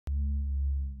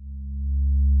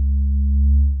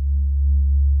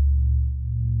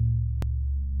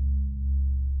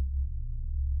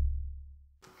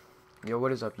Yo,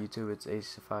 what is up YouTube? It's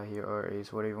Aceyyify here, or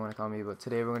Ace, whatever you want to call me. But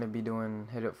today we're gonna be doing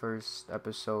Hit It First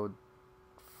episode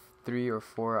 3 or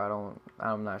 4.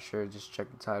 I'm not sure. Just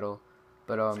check the title.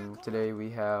 But today we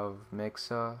have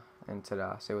Mixa and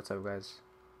Tada. Say what's up, guys.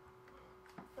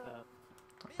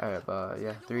 Alright,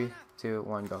 yeah, 3, 2,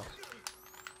 1, go.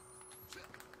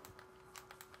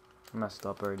 I messed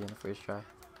up already in the first try.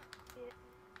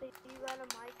 You got a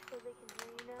mic so they can hear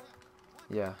you now?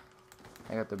 Yeah,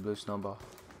 I got the blue snowball.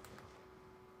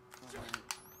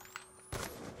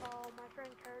 Oh, my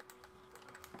friend Kurt.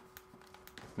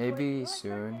 Maybe Wait,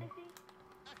 soon Aceyy?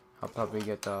 I'll probably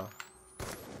get the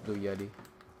blue Yeti.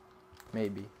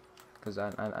 Maybe, cause I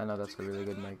know that's a really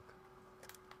good mic.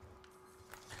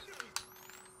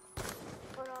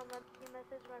 Hold on, let me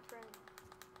message my friend.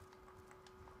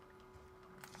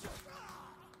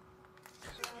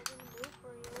 I can move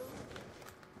for you.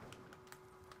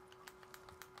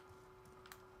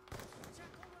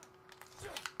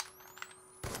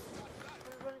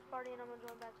 Everybody's partying, I'm gonna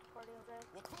join back to party, okay?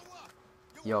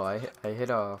 Yo, I hit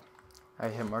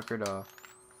markered a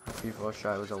free fall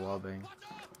shot. It was a wall bang.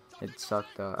 It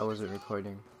sucked. I wasn't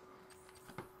recording.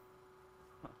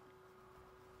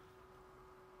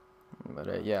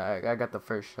 But yeah, I got the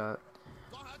first shot.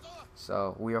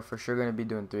 So we are for sure gonna be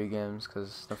doing 3 games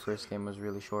because the first game was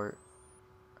really short.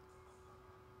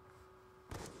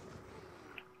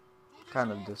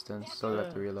 Kind of distance. Still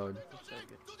got to reload.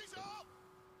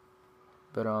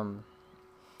 But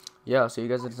yeah. I'll see you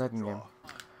guys in the second game.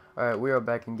 All right, we are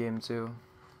back in game 2.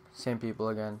 Same people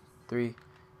again. 3,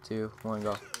 2, 1,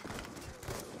 go.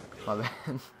 My bad.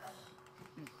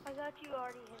 I got you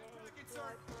already hit it. Yeah,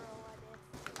 for real, I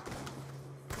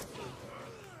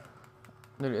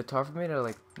did. Dude, it's hard for me to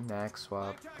like neck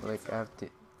swap. Like I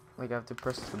have to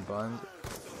press the button.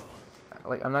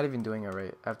 Like I'm not even doing it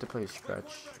right. I have to play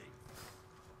stretch.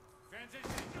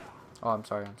 Oh, I'm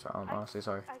sorry. I'm honestly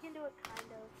sorry. I can do it kind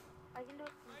of. I can do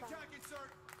it sometimes.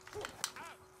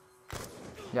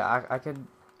 Yeah,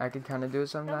 I could kind of do it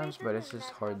sometimes, but it's just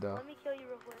hard though. Let me kill you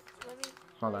real quick. Let me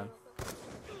Hold on. kill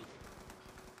you real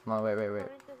quick. No, wait. Tell me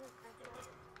if this is nice.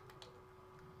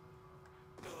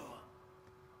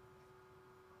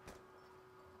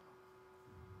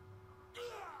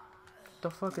 What the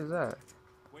fuck is that?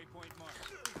 Wait, what?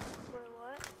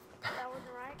 That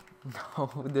wasn't right?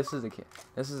 No, this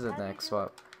is a neck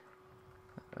swap.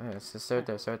 Yeah, it's just start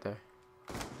there.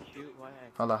 Shoot, why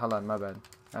Hold on, my bad.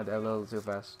 I did a little too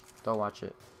fast. Don't watch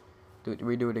it.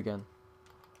 Redo it again.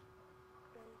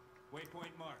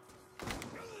 Waypoint mark.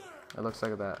 It looks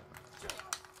like that.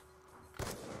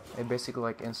 It basically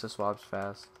like insta swaps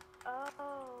fast.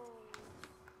 Oh.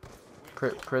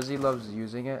 Prizzy loves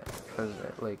using it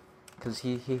cause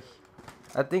he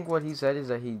I think what he said is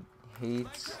that he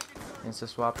hates insta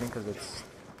swapping because it's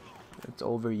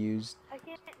overused. I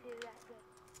can't do that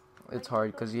good. It's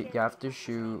hard because you have to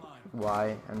shoot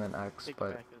Y and then X, Big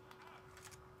but crackers.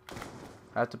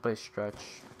 I have to play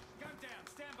stretch. Gun down.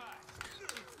 Stand by.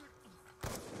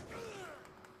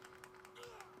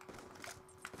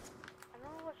 I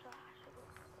don't know what shot I should do.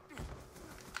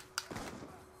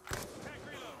 Tac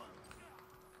reload.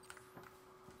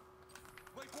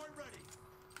 Waypoint ready.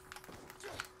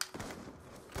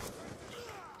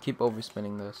 Keep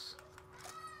overspinning this.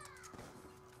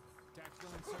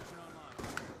 Tactical insertion online.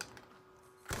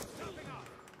 Jumping off.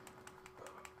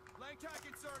 Laying tac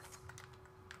insert.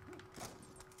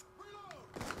 Reload.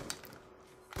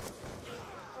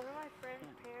 One of my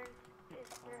friend's parents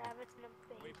they're having a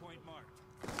baby. Waypoint marked.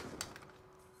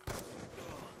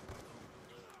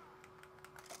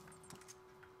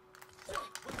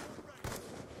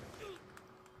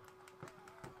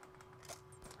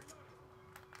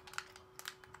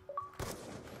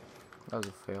 That was a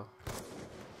fail.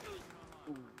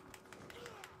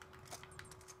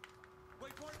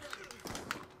 Waypoint ready.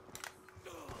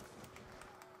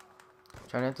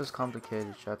 Trying to hit this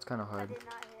complicated shot's kind of I hard. did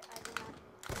not hit. I did not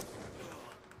hit.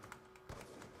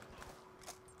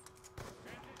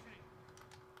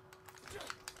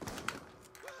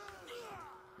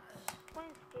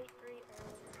 Playing Skate 3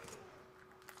 earlier.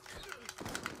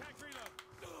 Tac reload.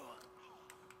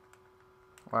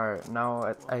 Alright, now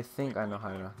I think I know how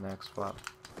to next swap.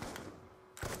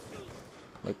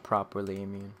 Like properly, I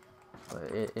mean.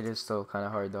 But it is still kind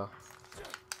of hard though.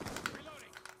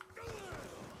 Reloading.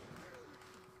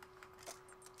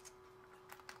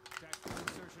 Tactical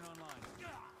insertion online.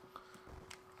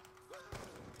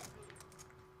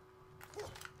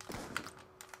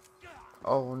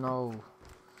 Oh no.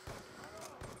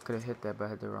 Could have hit that, but I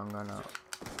had the wrong gun out.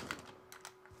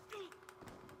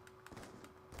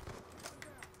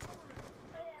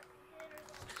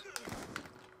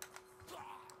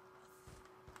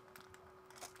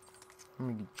 Let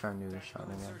me try and do this shot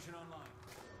Tactical again. insertion online.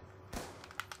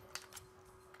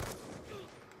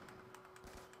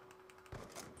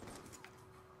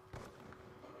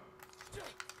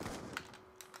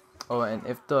 Oh, and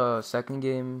if the second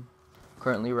game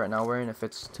currently right now we're in, if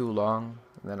it's too long,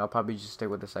 then I'll probably just stick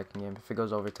with the second game. If it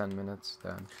goes over 10 minutes,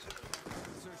 then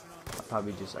Insertion online. I'll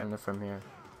probably just end it from here.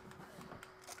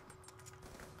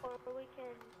 Or we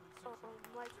can,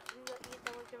 like, you got eat,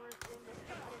 then we can resume it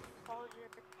and pause your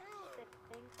thing.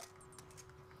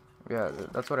 Yeah,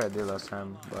 that's what I did last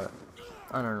time, but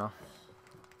I don't know.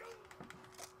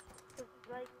 Cause,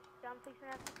 like, I'm fixing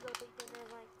to have to go eat and then,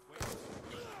 like,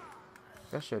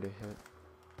 That should have hit.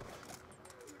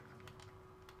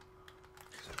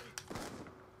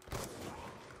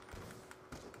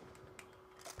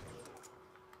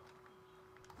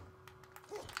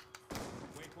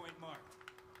 Waypoint marked.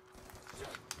 I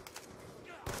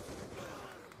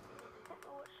don't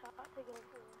know what shot to go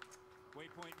for.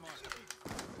 Waypoint marked.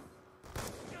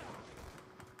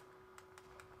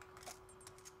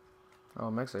 Oh,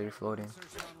 Max, are you floating?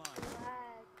 Insertion online.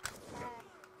 Lag.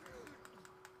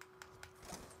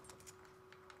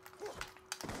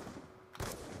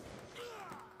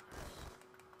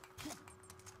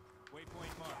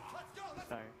 Waypoint marked. Let's go. Let's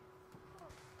Sorry.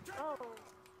 Oh,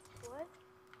 what?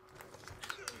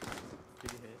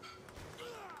 Did you hit? No,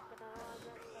 I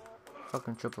messed up.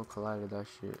 Fucking triple collided that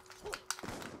shit.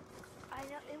 I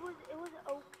know it was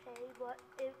okay, but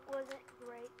it wasn't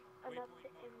great enough to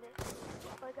end it.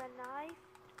 Like a knife,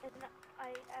 and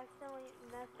I accidentally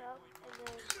messed up, and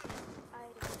then I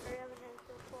hurt him and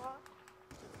instant swap.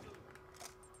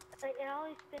 Like it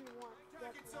only spin once.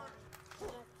 That's why I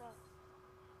messed up.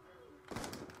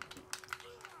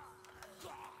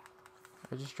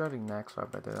 I just tried to neck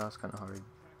swap right there. That was kind of hard.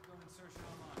 Tactical insertion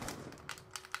online.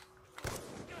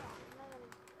 I'm not gonna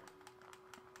do that.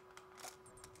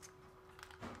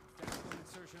 Tactical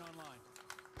insertion online.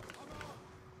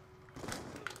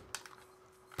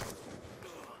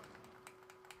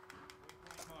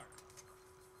 Waypoint marked.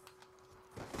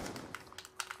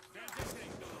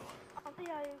 Transitioning. I'll see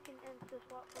how you can instant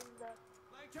swap from the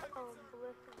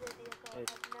ballistic video. So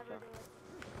It's I'd never tough. do it.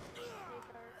 Make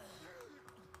hurt.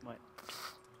 What?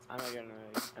 I'm not gonna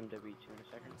MW2 in a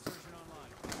second. Insertion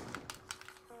online.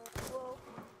 Well,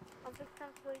 I'm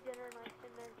fixing to go eat dinner in like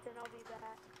 10 minutes, then I'll be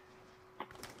back.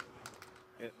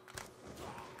 Yep.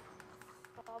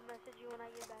 So I'll message you when I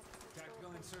get back.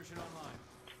 Tactical insertion online.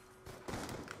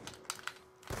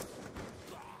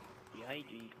 The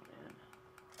IG, man.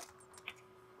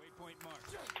 Waypoint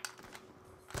marked.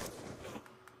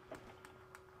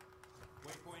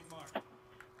 Waypoint marked.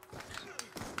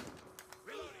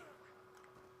 Reloading.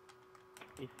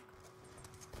 AC.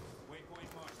 Waypoint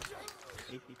marked.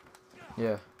 AC.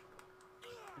 Yeah.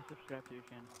 I subscribe to your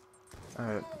channel.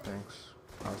 Alright, thanks.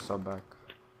 I'll sub back.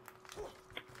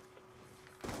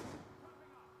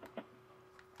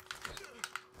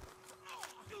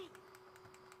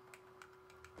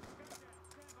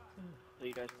 So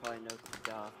you guys probably know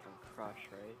Da from Crush,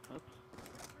 right? Oops.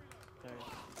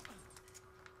 Sorry.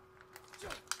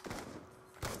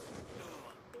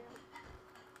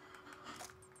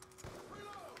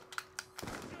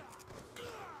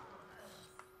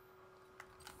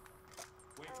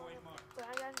 Waypoint marked. But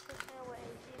I got into a with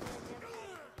Aceyy and him had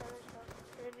each other, so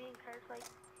and then me and Kurt like,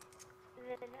 and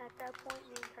then at that point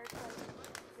me and Kurt like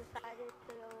decided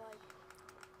to go like,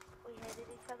 we hated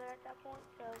each other at that point,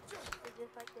 so we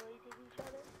just like deleted each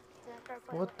other. And I started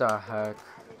playing What with the Aceyy, heck? and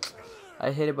I didn't play.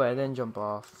 I hit it, but I didn't jump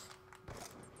off.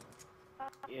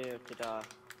 Yeah, to Da.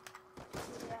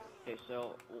 Yeah. Okay,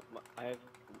 so I have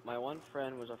my one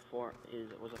friend was a former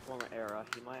era.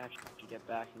 He might actually get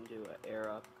back and do an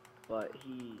era, but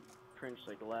he pretty much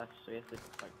like left, so he has to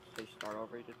like say start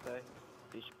over. You could say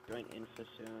he should join Infa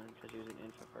soon because he was in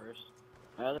Infa first.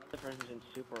 My other friend who's in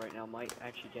Super right now might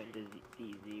actually get into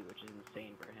DZ, which is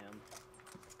insane for him.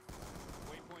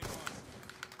 Waypoint marked.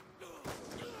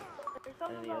 There's And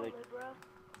something the about other- Libra.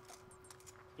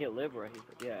 Yeah, Libra.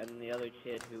 Yeah, and then the other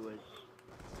kid who was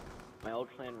my old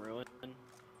clan ruin.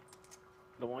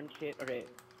 The one kid. Okay,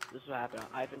 this is what happened.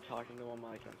 I've been talking to him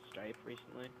like on Skype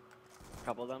recently. A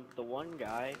couple of them. The one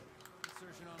guy.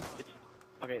 Insertion online. It's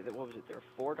okay. What was it? There were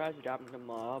 4 guys who got into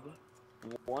mob.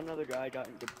 One other guy got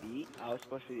into beat. I was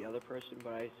supposed to be the other person,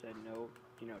 but I said no.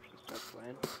 You know, to start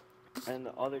playing. And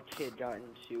the other kid got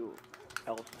into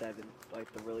L7,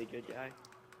 like the really good guy.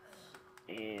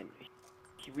 And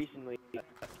he recently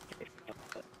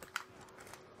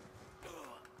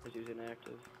because he was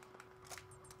inactive.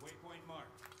 Waypoint marked.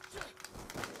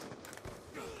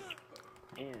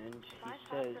 And My he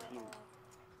says shots are he off.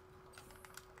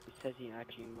 says he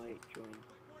actually might join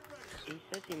he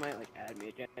says he might like add me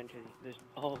again because there's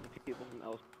all the people from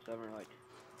L7 are like,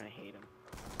 I hate him.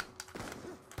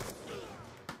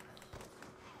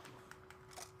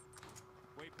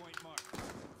 Waypoint marked.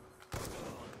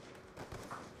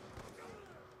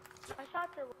 My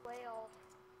shots are way off.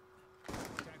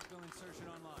 Tactical insertion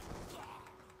online.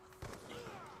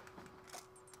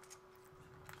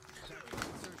 Tactical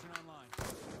insertion online.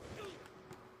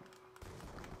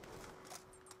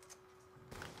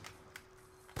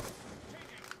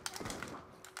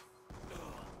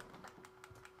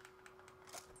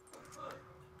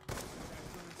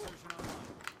 Tactical insertion online.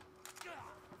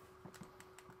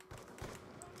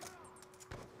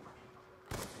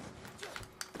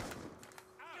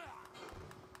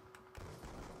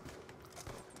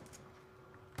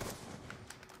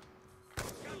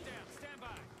 Countdown, stand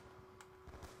by.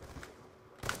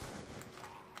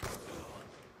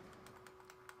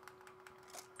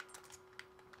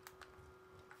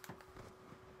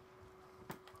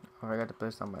 Oh, I got to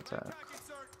place on my tag. Attack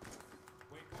insert.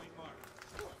 Waypoint marked.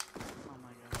 Oh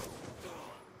my god.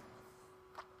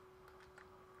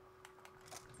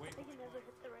 We can Waypoint never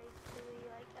hit the race really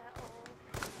like at all.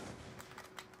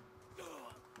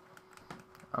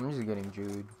 I'm just getting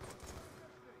Jude.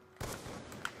 I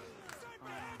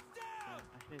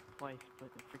hit it twice, but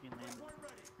it freaking landed.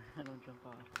 I don't jump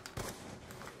off.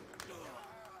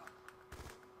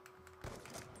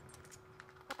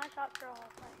 My shots are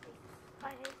off. I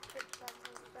hate trick shots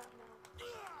like that now.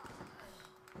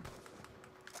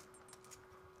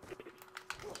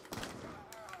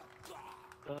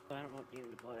 I don't know what game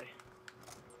to play.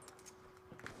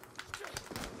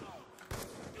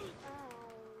 Ow.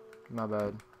 My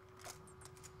bad.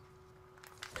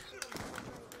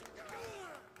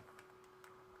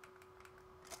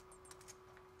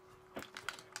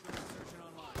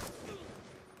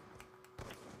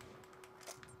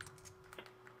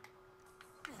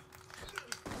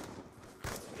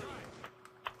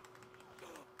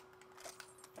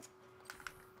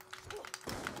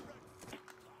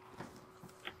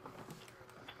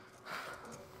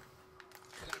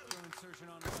 insertion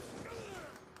online. Tactical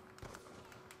insertion online.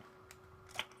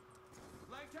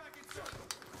 Lag tack insert.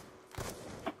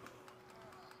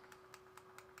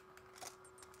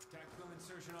 Tactical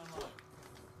insertion online.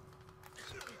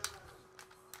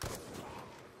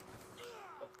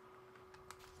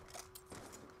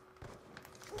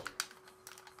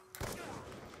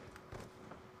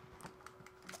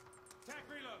 Tac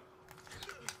reload.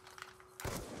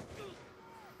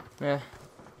 Yeah,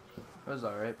 it was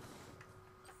alright.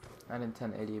 I did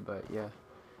 1080, but yeah.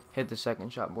 Hit the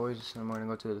second shot, boys, and I'm gonna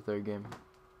go to the third game.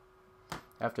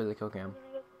 After the kill We're cam. gonna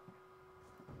go.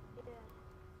 Yeah.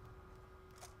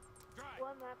 Drive.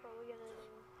 What map are we gonna do?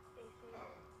 AC.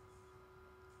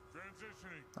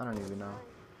 Transitioning. I don't even know. Nice.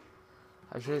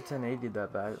 I should have 1080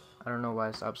 that back. I don't know why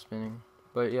I stopped spinning.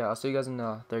 But yeah, I'll see you guys in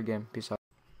the third game. Peace out.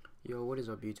 Yo, what is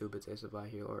up YouTube? It's Aceyyify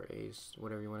here, or Ace,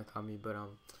 whatever you want to call me. But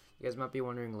you guys might be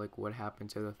wondering like what happened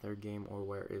to the third game or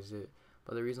where is it.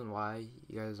 But the reason why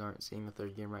you guys aren't seeing the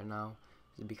third game right now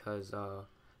is because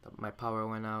my power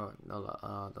went out,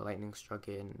 the lightning struck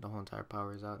it, and the whole entire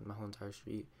power is out in my whole entire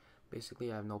street.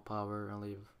 Basically, I have no power.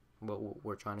 Only what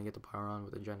we're trying to get the power on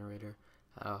with the generator.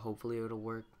 Hopefully, it'll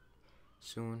work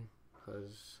soon,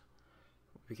 because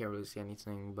we can't really see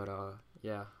anything. But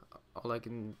yeah, all I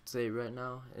can say right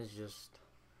now is just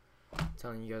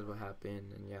telling you guys what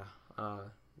happened, and yeah,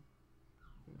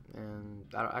 and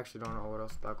I actually don't know what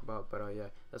else to talk about, but yeah,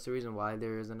 that's the reason why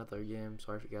there isn't a third game.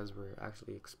 Sorry if you guys were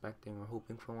actually expecting or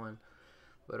hoping for one,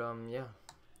 but yeah,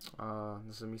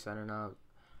 this is me signing out.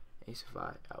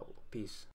 Aceyyify out. Peace.